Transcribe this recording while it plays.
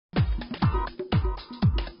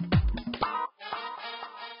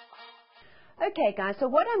Okay guys, so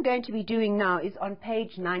what I'm going to be doing now is on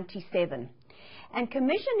page 97. And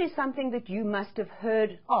commission is something that you must have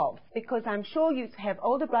heard of, because I'm sure you have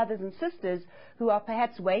older brothers and sisters who are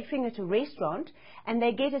perhaps waitering at a restaurant and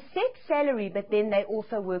they get a set salary, but then they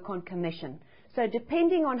also work on commission. So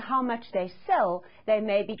depending on how much they sell, they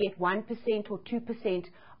maybe get 1% or 2%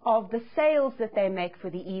 of the sales that they make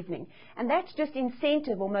for the evening. And that's just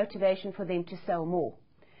incentive or motivation for them to sell more.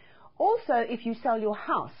 Also, if you sell your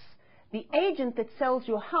house, the agent that sells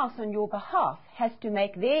your house on your behalf has to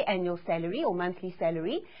make their annual salary or monthly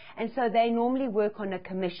salary, and so they normally work on a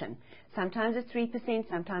commission. Sometimes it's 3%,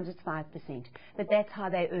 sometimes it's 5%, but that's how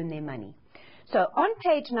they earn their money. So on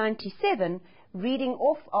page 97, reading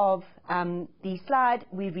off of the slide,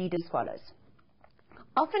 we read as follows.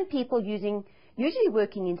 Often people usually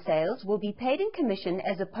working in sales will be paid in commission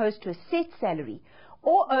as opposed to a set salary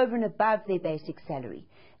or over and above their basic salary.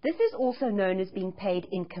 This is also known as being paid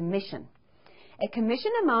in commission. A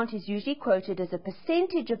commission amount is usually quoted as a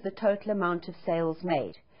percentage of the total amount of sales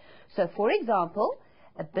made. So, for example,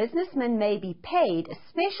 a businessman may be paid a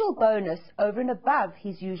special bonus over and above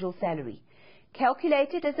his usual salary,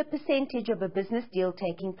 calculated as a percentage of a business deal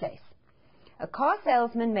taking place. A car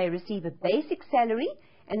salesman may receive a basic salary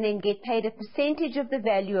and then get paid a percentage of the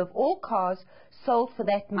value of all cars sold for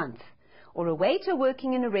that month. Or a waiter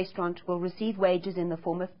working in a restaurant will receive wages in the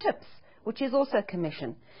form of tips, which is also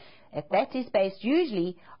commission. That is based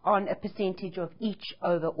usually on a percentage of each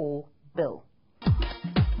overall bill.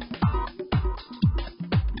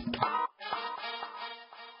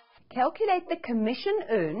 Calculate the commission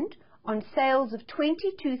earned on sales of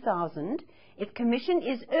 22,000 if commission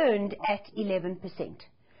is earned at 11%.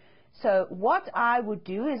 So what I would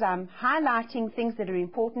do is I'm highlighting things that are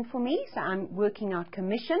important for me. So I'm working out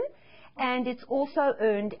commission, and it's also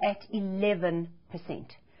earned at 11%.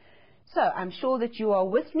 So I'm sure that you are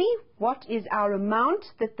with me. What is our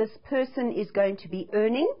amount that this person is going to be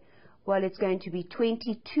earning? Well, it's going to be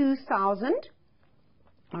 22,000.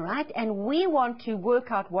 All right, and we want to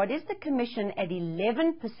work out what is the commission at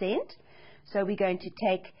 11%. So we're going to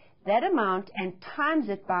take that amount and times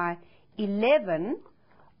it by 11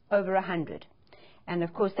 over 100. And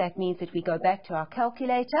of course that means that we go back to our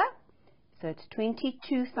calculator. So it's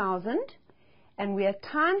 22,000, and we are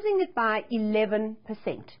timesing it by 11%.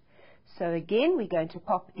 So again, we're going to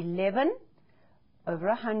pop 11 over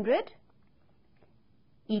 100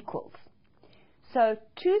 equals. So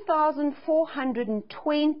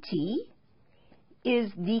 2,420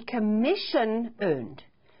 is the commission earned.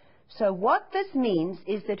 So what this means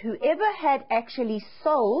is that whoever had actually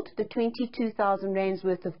sold the 22,000 rands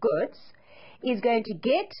worth of goods is going to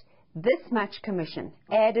get this much commission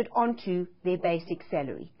added onto their basic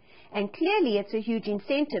salary. And clearly it's a huge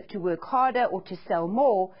incentive to work harder or to sell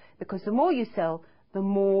more, because the more you sell, the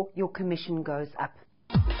more your commission goes up.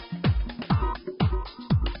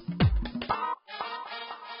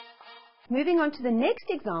 Moving on to the next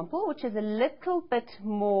example, which is a little bit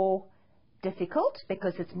more difficult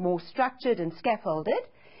because it's more structured and scaffolded.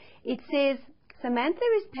 It says Samantha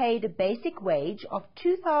is paid a basic wage of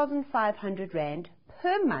 2,500 Rand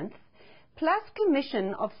per month plus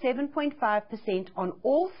commission of 7.5% on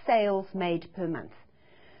all sales made per month.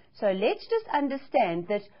 So let's just understand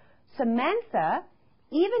that Samantha,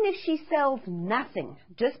 even if she sells nothing,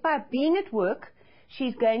 just by being at work,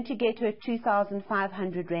 she's going to get her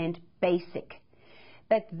 2,500 Rand basic.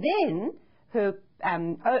 But then her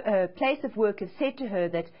place of work has said to her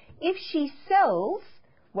that if she sells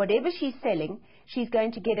whatever she's selling, she's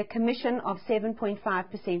going to get a commission of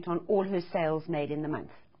 7.5% on all her sales made in the month.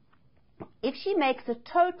 If she makes a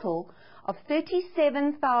total of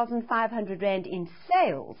 37,500 Rand in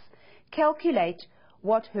sales, calculate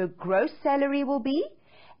what her gross salary will be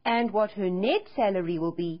and what her net salary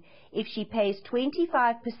will be if she pays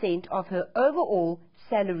 25% of her overall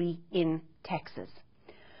salary in taxes.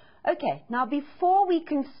 Okay, now before we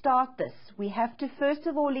can start this, we have to first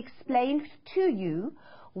of all explain to you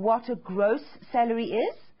what a gross salary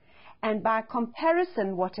is, and by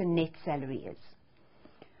comparison what a net salary is.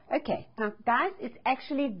 Okay, now guys, it's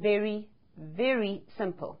actually very, very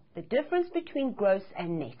simple. The difference between gross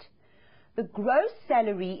and net. The gross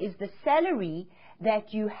salary is the salary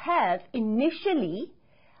that you have initially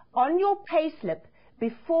on your payslip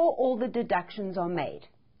before all the deductions are made.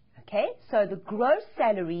 Okay, so the gross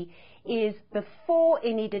salary is before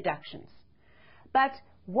any deductions. But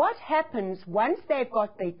what happens once they've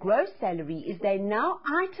got their gross salary is they now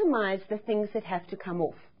itemize the things that have to come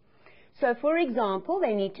off. So, for example,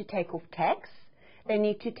 they need to take off tax, they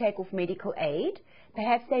need to take off medical aid,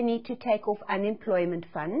 Perhaps they need to take off unemployment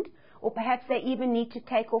fund, or perhaps they even need to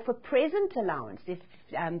take off a present allowance if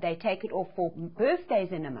they take it off for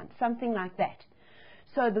birthdays in a month, something like that.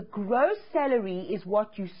 So the gross salary is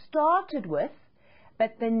what you started with,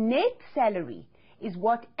 but the net salary is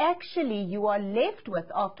what actually you are left with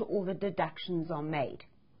after all the deductions are made.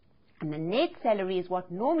 And the net salary is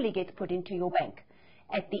what normally gets put into your bank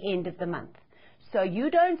at the end of the month. So you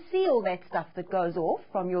don't see all that stuff that goes off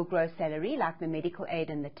from your gross salary, like the medical aid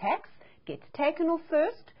and the tax, gets taken off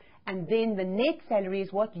first, and then the net salary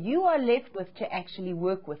is what you are left with to actually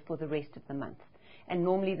work with for the rest of the month. And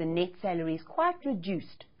normally the net salary is quite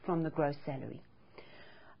reduced from the gross salary.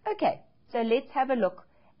 Okay, so let's have a look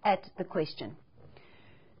at the question.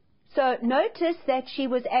 So notice that she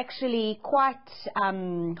was actually quite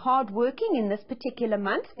hard-working in this particular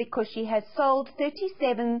month because she has sold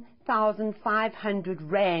 37,500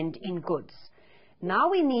 Rand in goods. Now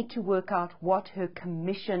we need to work out what her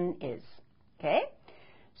commission is. Okay?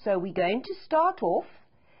 So we're going to start off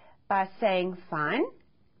by saying, fine,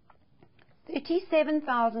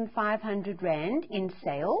 37,500 Rand in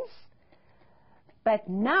sales, but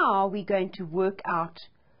now we're going to work out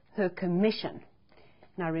her commission.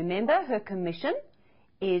 Now remember, her commission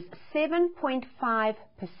is 7.5%,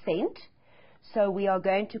 so we are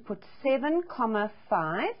going to put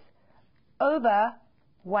 7,5 over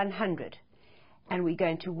 100. And we're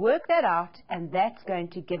going to work that out, and that's going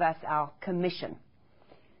to give us our commission.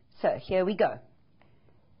 So here we go.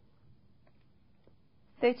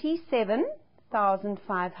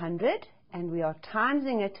 37,500, and we are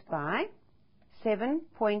timesing it by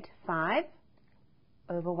 7.5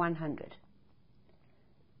 over 100.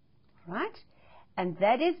 Right? And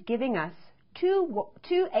that is giving us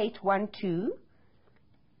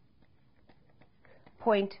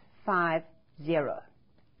 2812.50.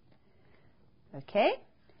 Okay?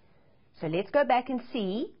 So let's go back and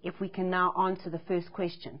see if we can now answer the first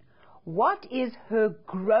question. What is her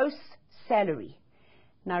gross salary?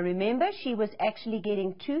 Now remember, she was actually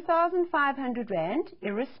getting 2,500 Rand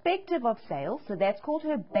irrespective of sales, so that's called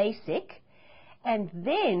her basic. And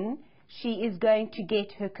then she is going to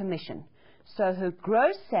get her commission. So her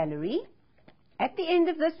gross salary at the end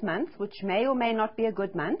of this month, which may or may not be a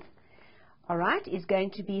good month, all right, is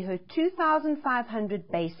going to be her 2,500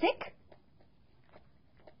 basic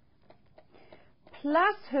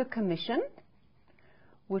plus her commission,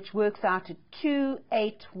 which works out at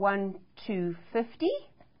 2812.50,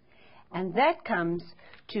 and that comes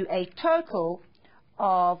to a total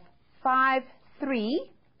of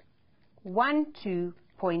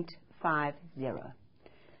 5312.50.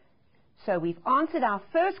 So we've answered our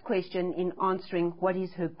first question in answering what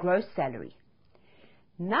is her gross salary.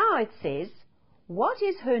 Now it says, what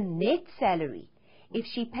is her net salary if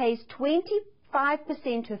she pays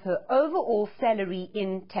 25% of her overall salary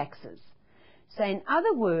in taxes? So in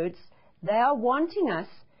other words, they are wanting us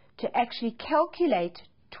to actually calculate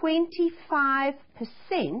 25%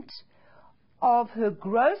 of her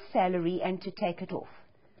gross salary and to take it off.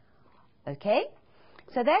 Okay?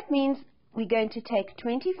 So that means we're going to take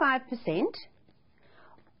 25%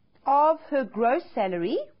 of her gross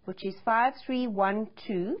salary, which is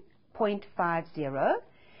 5312.50.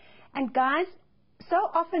 And guys, so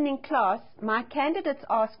often in class, my candidates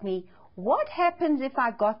ask me, what happens if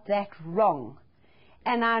I got that wrong?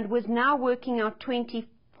 And I was now working out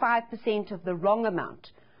 25% of the wrong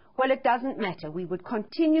amount. Well, it doesn't matter. We would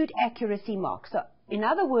continued accuracy mark. So in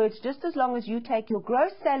other words, just as long as you take your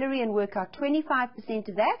gross salary and work out 25%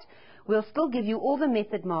 of that, we'll still give you all the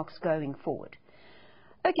method marks going forward.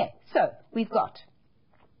 Okay, so we've got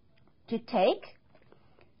to take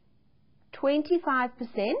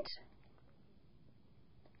 25%,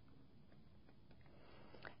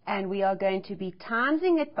 and we are going to be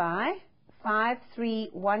timesing it by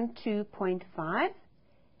 5312.5,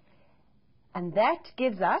 and that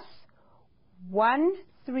gives us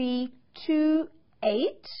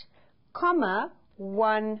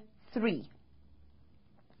 1328.13.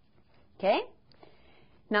 Okay?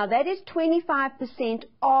 Now that is 25%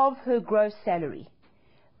 of her gross salary.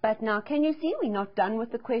 But now can you see we're not done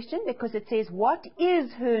with the question because it says what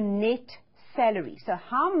is her net salary? So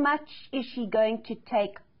how much is she going to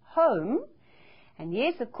take home? And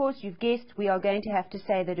yes, of course, you've guessed we are going to have to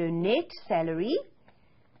say that her net salary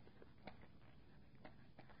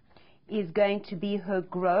is going to be her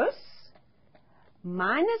gross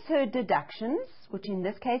minus her deductions, which in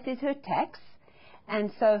this case is her tax.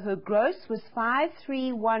 And so her gross was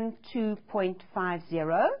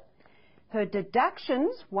 5312.50. Her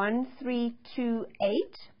deductions,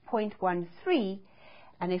 1328.13.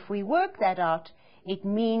 And if we work that out, it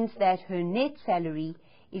means that her net salary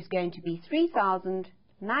is going to be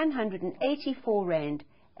 3,984 Rand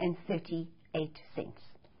and 38 cents.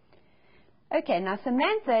 Okay, now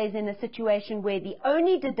Samantha is in a situation where the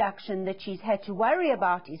only deduction that she's had to worry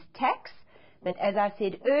about is tax, but as I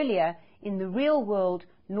said earlier, in the real world,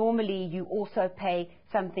 normally you also pay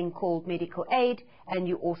something called medical aid, and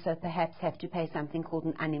you also perhaps have to pay something called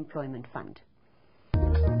an unemployment fund.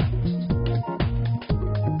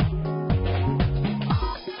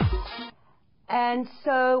 And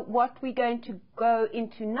so what we're going to go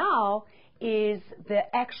into now is the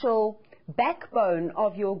actual backbone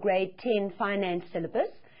of your grade 10 finance syllabus.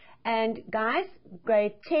 And guys,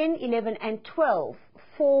 grade 10, 11 and 12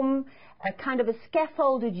 form a kind of a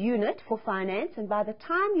scaffolded unit for finance, and by the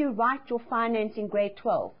time you write your finance in grade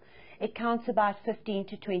 12, it counts about 15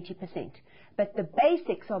 to 20%. But the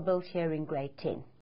basics are built here in grade 10.